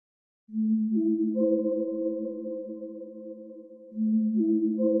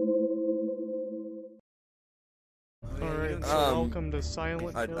Alright, so welcome to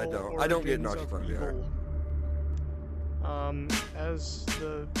Silent Hill. I don't get Origins nauseous of on VR. Evil. As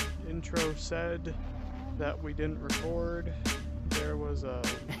the intro said that we didn't record, there was a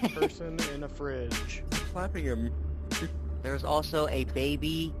person in a fridge. I'm slapping him. There was also a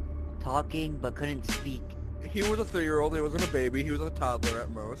baby talking but couldn't speak. He was a 3-year-old, he wasn't a baby, he was a toddler at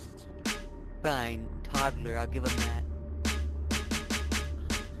most. Fine, toddler, I'll give him that.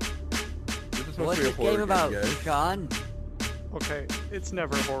 This is supposed What's to be a this horror game about, guys. Sean? Okay, it's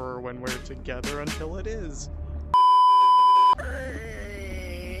never horror when we're together until it is.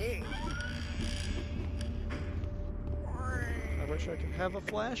 I wish I could have a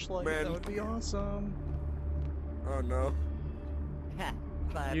flashlight, Man. that would be awesome. Oh no.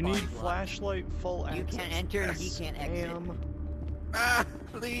 You need flashlight full You access. can't enter and he can't exit. Damn. Ah,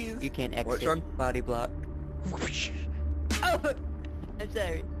 please. You can't exit. What, Sean? Body block. Oh! I'm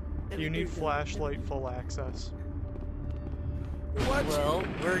sorry. You need flashlight full access. What? Well,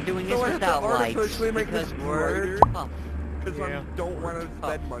 we're doing So this I have to without lights artificially make because this we're brighter? tough. Because Yeah. I don't want to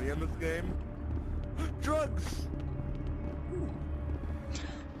spend money on this game. Drugs!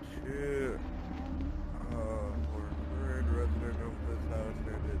 Shit. We're in resident of this house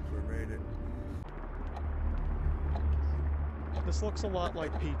and it's we made it. This looks a lot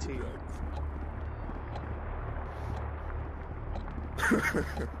like PT. There's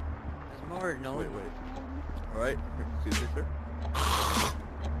more, no? Wait. Alright, excuse me, sir.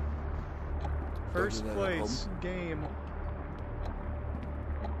 First that at place game.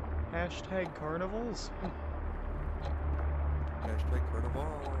 Hashtag carnivals? Hashtag carnival.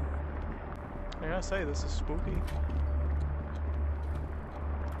 I gotta say, this is spooky. Man,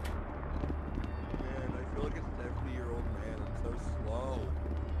 I feel like a 70-year-old man. I'm so slow.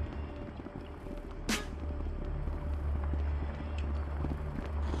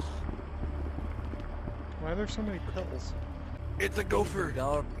 Why are there so many pills? It's a gopher.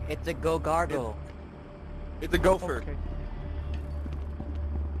 It's a go gargle. It's a gopher. Okay.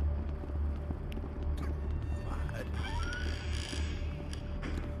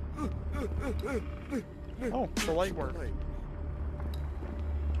 Oh, the light worked.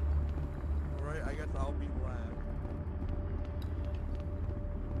 Alright, I guess I'll be black.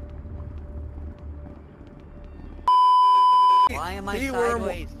 Why am I See, we're-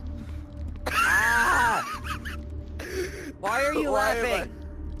 sideways? Ah! Why are you Why am laughing?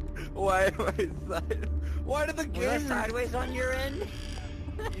 Why am I side? Why did the Was I game sideways on your end?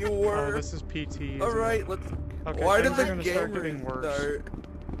 You Oh, were. this is PT. isn't Alright, it? let's. Okay, Why did things the are gonna game start getting worse. restart?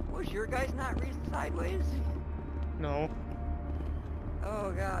 Was your guys not sideways? No.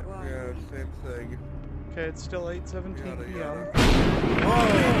 Oh god, why? Yeah, same thing. Okay, it's still 8:17 Yada, p.m. yada.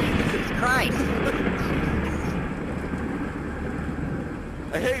 Oh, Jesus Christ!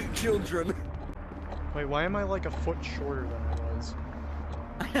 I hate children. Wait, why am I like a foot shorter than I was?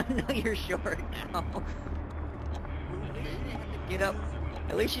 I don't know you're short now. You didn't have to get up.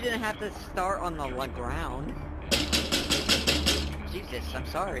 At least you didn't have to start on the ground. Jesus, I'm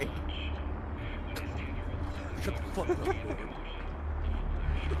sorry. Shut the fuck up.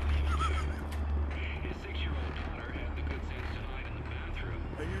 His 6-year-old daughter had the good sense to hide in the bathroom,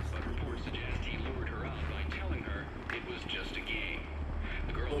 but reports suggest he lured her out by telling her it was just a game.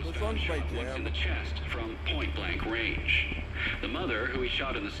 The girl was found shot once in the chest from point-blank range. The mother, who he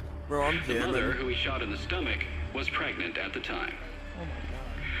shot in the stomach, was pregnant at the time. Oh my god.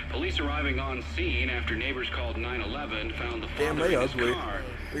 Police arriving on scene after neighbors called 911 found the Damn, father they in his ugly. car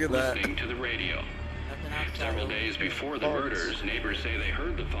Look at that. listening to the radio. Nothing outside. Several days before the murders, neighbors say they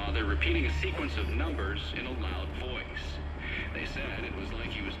heard the father repeating a sequence of numbers in a loud voice. They said it was like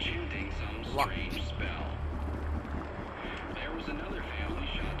he was chanting some strange spell. There was another family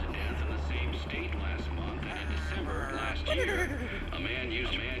shot to death in the same state last month, and in December last year, a man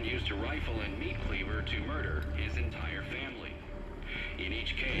used a rifle and meat cleaver to murder his entire family. In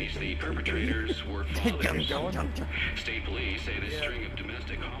each case, the perpetrators were fathers. State police say this string of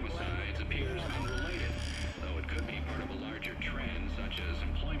domestic homicides appears unrelated, though it could be part of a larger trend such as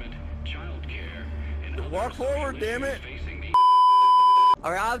employment, child care, and other Walk forward, social damn issues it. facing the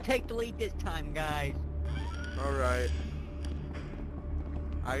Alright, I'll take the lead this time, guys. Alright.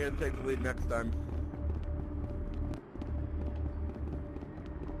 I gotta take the lead next time.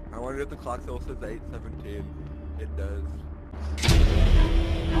 I wonder if the clock still says 8:17. It does.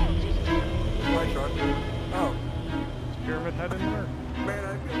 Why, Sean? Oh. Pyramid Head in there? Man,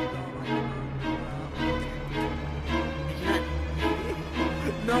 I feel so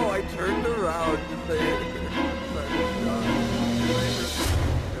No, I turned around to say it. Sorry, Sean.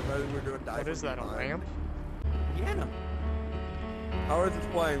 If I gonna die. What from is that, a behind. lamp? Piano. How is this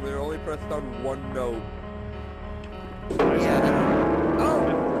playing? They're only pressed on one note. Yeah.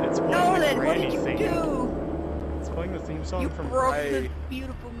 Oh! It's playing the Nolan, what Granny did you theme. do? It's playing the theme song You from broke I- the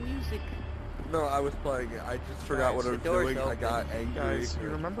beautiful music. No, I was playing it. I just forgot what I the was door's doing. I open. got angry. Guys, you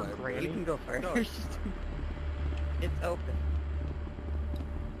and remember slammed it. Granny? You can go first. No. It's open.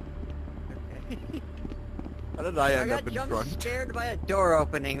 Okay. How did I I end got up in jump front? scared by a door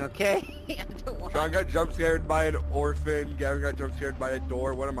opening, okay? I don't want Sean got jump scared by an orphan. Gavin got jump scared by a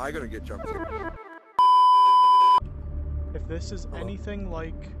door. When am I gonna get jump scared? If this is Hello? anything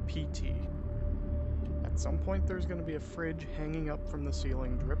like PT, at some point there's going to be a fridge hanging up from the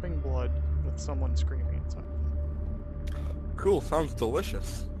ceiling, dripping blood, with someone screaming inside of it. Cool, sounds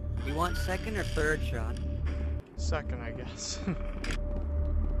delicious. You want second or third, Sean? Second, I guess.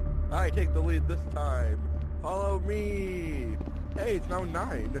 I take the lead this time. Follow me. Hey, it's now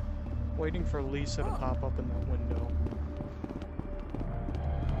 9. Waiting for Lisa to pop up in that window.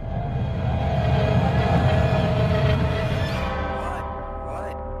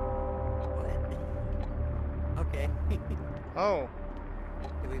 What? Okay. Oh,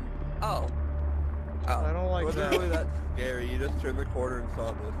 Do we... Oh. I Oh. don't It like wasn't that. really that scary. You just turned the corner and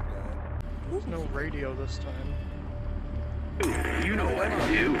saw this guy. There's no radio this time. You know what to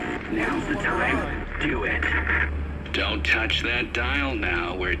do. Now's the time. Do it. Don't touch that dial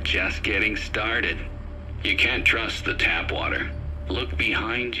now. We're just getting started. You can't trust the tap water. Look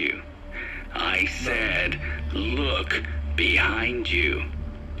behind you. I said, look behind you.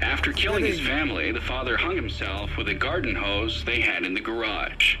 After killing his family, the father hung himself with a garden hose they had in the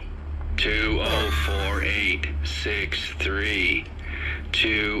garage. 204863.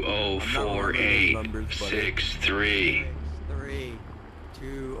 204863. 3,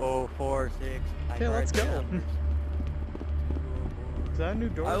 2, 0, 4, 6. Okay, let's go. Is that a new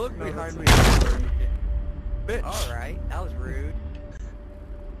door? I look No, behind me. that's- Bitch. Alright, that was rude.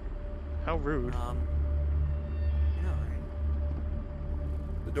 How rude. You know, right?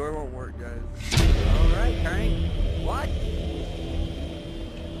 The door won't work, guys. Alright, turning. What?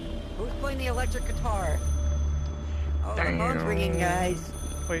 Who's playing the electric guitar? Oh, the phone's ringing, guys.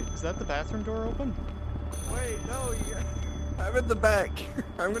 Wait, is that the bathroom door open? Wait, no, you guys. I'm at the back.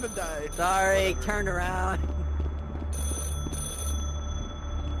 I'm gonna die. Sorry, Whatever. turned around.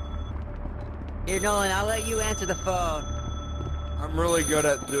 Here, Nolan, I'll let you answer the phone. I'm really good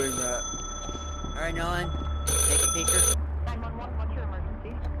at doing that. Alright, Nolan, take a peeker. 911, what's your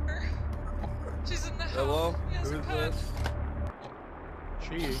emergency? She's in the house. Hello? Yes, Who's go ahead. this?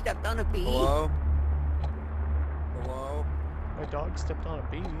 She Gee, stepped on a bee. Hello? Hello? my dog stepped on a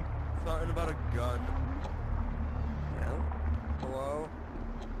bee. Something about a gun. Well, Hello?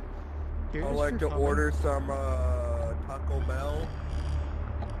 Here's I'd like your to comment. order some Taco Bell.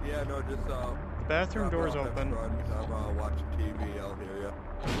 Yeah, no, just The bathroom drop it door's off at open. front. I'm watching TV. I'll hear ya.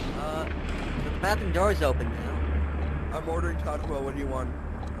 the bathroom door's open now. I'm ordering Taco Bell. What do you want?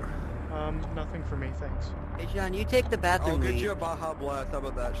 Nothing for me, thanks. Hey, Sean, you take the I'll bathroom get lead. you a Baja Blast. How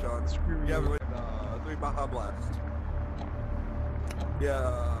about that, Sean? Screw Yeah, you. wait, 3 Baja Blast.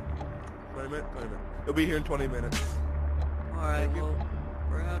 Yeah. Wait a minute. It'll be here in 20 minutes. Alright, Thank you. well,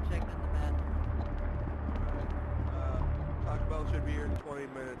 we're gonna check in the bathroom. Taco Bell should be here in 20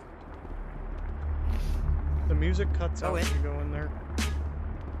 minutes. The music cuts Go out in. when you go in there.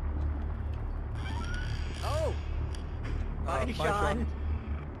 Oh! Bye, bye, Sean.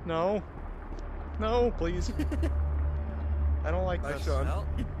 No. No, please. I don't like Bye, this. Sean. Well,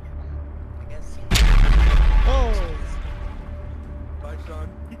 I guess. Oh! Bye, Sean.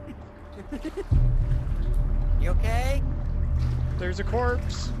 You okay? There's a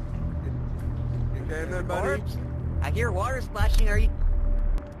corpse. You okay in there, buddy? Corpse? I hear water splashing. Are you?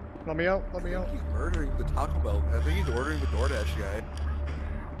 Let me out. Let me I out. think he's murdering the Taco Bell. I think he's ordering the DoorDash guy.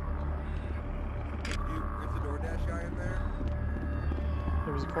 Is the DoorDash guy in there?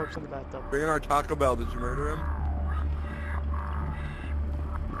 There was a corpse in the bathtub. Bring in our Taco Bell. Did you murder him?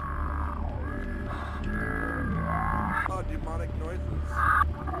 Oh, demonic noises.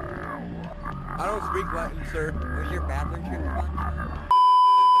 I don't speak Latin, sir. Where's your bathroom trick on?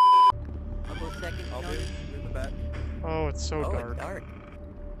 Couple of seconds. I'll Sean. be in the back. Oh, it's so Oh, dark. it's dark.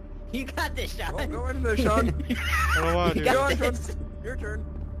 You got this, Sean. Well, go in there, Sean. I don't want to You do Go that. on, got Sean. this. Your turn.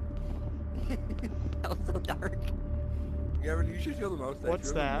 That was so dark. Gavin, you should feel the most. What's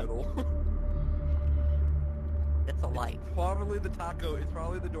You're in that? the middle. It's a light. Probably the taco. It's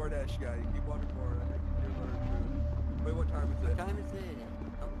probably the DoorDash guy. You keep walking forward. I think you're better true. Wait, what time is What it? time is it?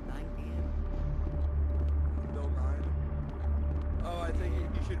 Oh, 9 p.m. Still 9. Oh, I think you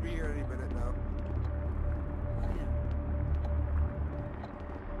should be here any minute now. Oh, yeah.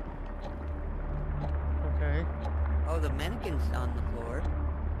 the mannequins on the floor.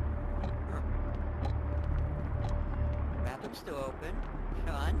 Huh. Bathroom's still open.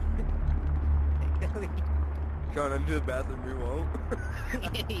 Sean. Sean, into the bathroom, you won't.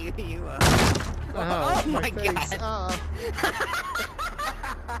 you Oh, my face. God. Ah.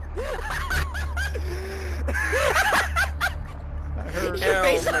 That hurt. Your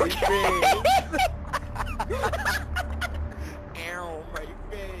face Ow, my okay? Ow, my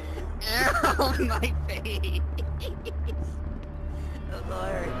face. Ow, my face. That's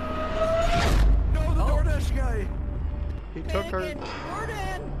hilarious. No, the DoorDash guy. He took her. Mannequin,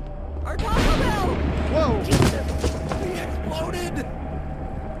 Jordan! Our Taco Bell! Whoa! Jesus! He exploded.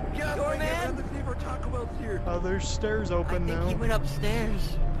 Get out of the way, Doorman? Gavin. Let's see if our Taco Bell's here. Oh, there's stairs I open think now. he went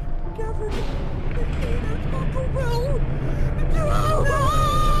upstairs. Gavin, they ate our Taco Bell.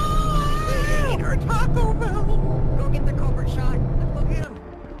 They ate our Taco Bell. Go get the culprit shot. Let's go get him.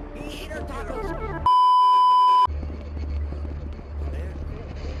 He ate our tacos.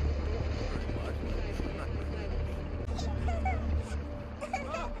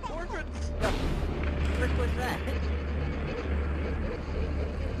 Orphans. What was that?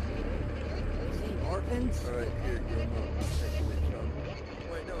 You see orphans? Alright, here, go. Take the lead, Sean.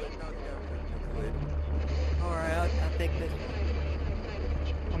 Wait, no, it's not Gavin. Take the lead. Alright, I'll take this.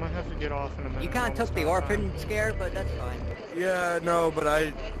 I'm gonna have to get off in a minute. You kind of took the Almost out of orphan scare, but that's fine. Yeah, no, but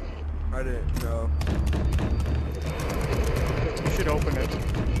I didn't know. time. You should open it. We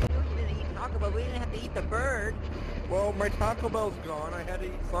didn't eat Taco Bell. We didn't have to eat the bird. Well, my Taco Bell's gone. I had to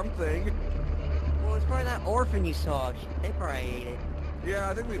eat something. Well, it's probably that orphan you saw. They probably ate it. Yeah,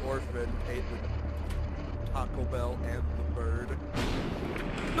 I think the orphan ate the Taco Bell and the bird.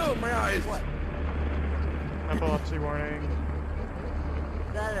 No, my eyes! What? Epilepsy warning.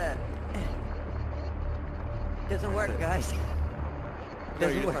 Is that a... Doesn't work, guys. No,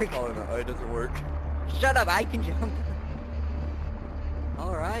 Doesn't you're not work. calling it. Oh, it doesn't work. Shut up, I can jump.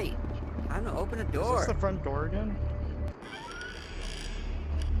 Alright. Time to open a Is door. this the front door again?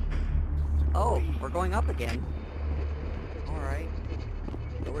 Oh, we're going up again. Alright.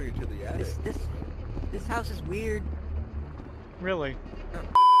 Going to the attic. This house is weird. Really?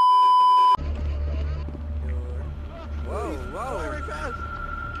 Whoa, whoa! Very fast!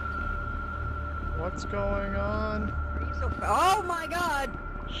 What's going on? Are you so oh my god!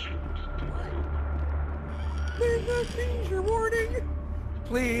 There's a seizure warning!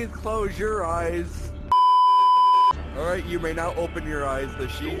 Please close your eyes. Alright, you may now open your eyes. The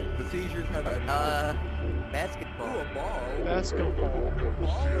seizures have ended. Basketball. Ooh, a ball. Basketball.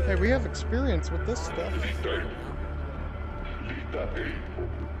 Hey, we have experience with this stuff.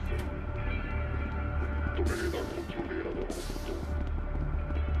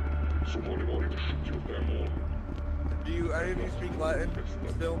 Do you, any of you speak Latin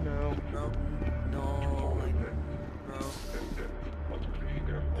still? No. No? No. No.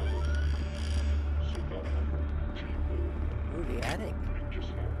 Ooh, the attic.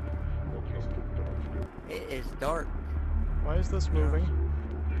 It is dark. Why is this moving? Is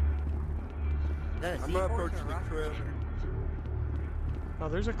that a I'm gonna seahorse approach or a the rocket? trailer. Oh,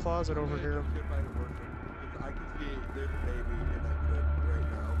 there's a closet over here. Let's get by the workroom, 'cause I can see there's a baby in that crib right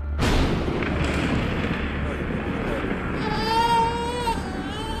now. Oh, you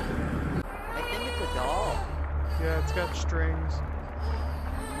I think it's a doll. Yeah, it's got strings.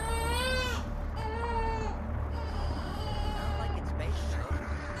 I don't like its face.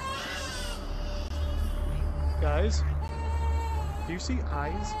 Guys? Do you see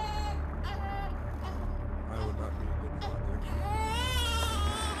eyes? I would not be a good father.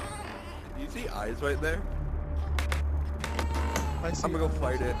 Do you see eyes right there? I see I'm gonna go eyes.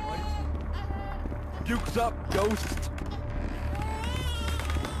 fight it. Duke's up, ghost!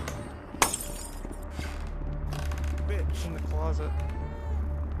 Bitch. In the closet.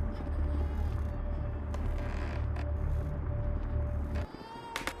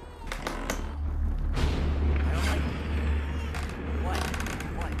 I don't like... What?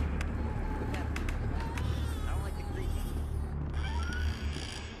 What? What's happening? I don't like the creepy.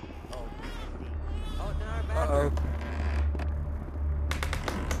 Oh, oh, it's in our bathroom.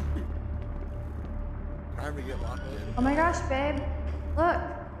 Time to get locked in. Oh my gosh, babe. Look,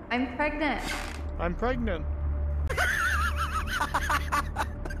 I'm pregnant. I'm pregnant.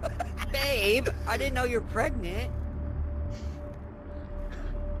 Babe, I didn't know you're pregnant.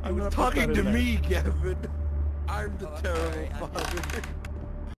 I I'm was gonna put talking that to in there. me, Gavin. I'm the Oh, I'm terrible sorry, I'm father.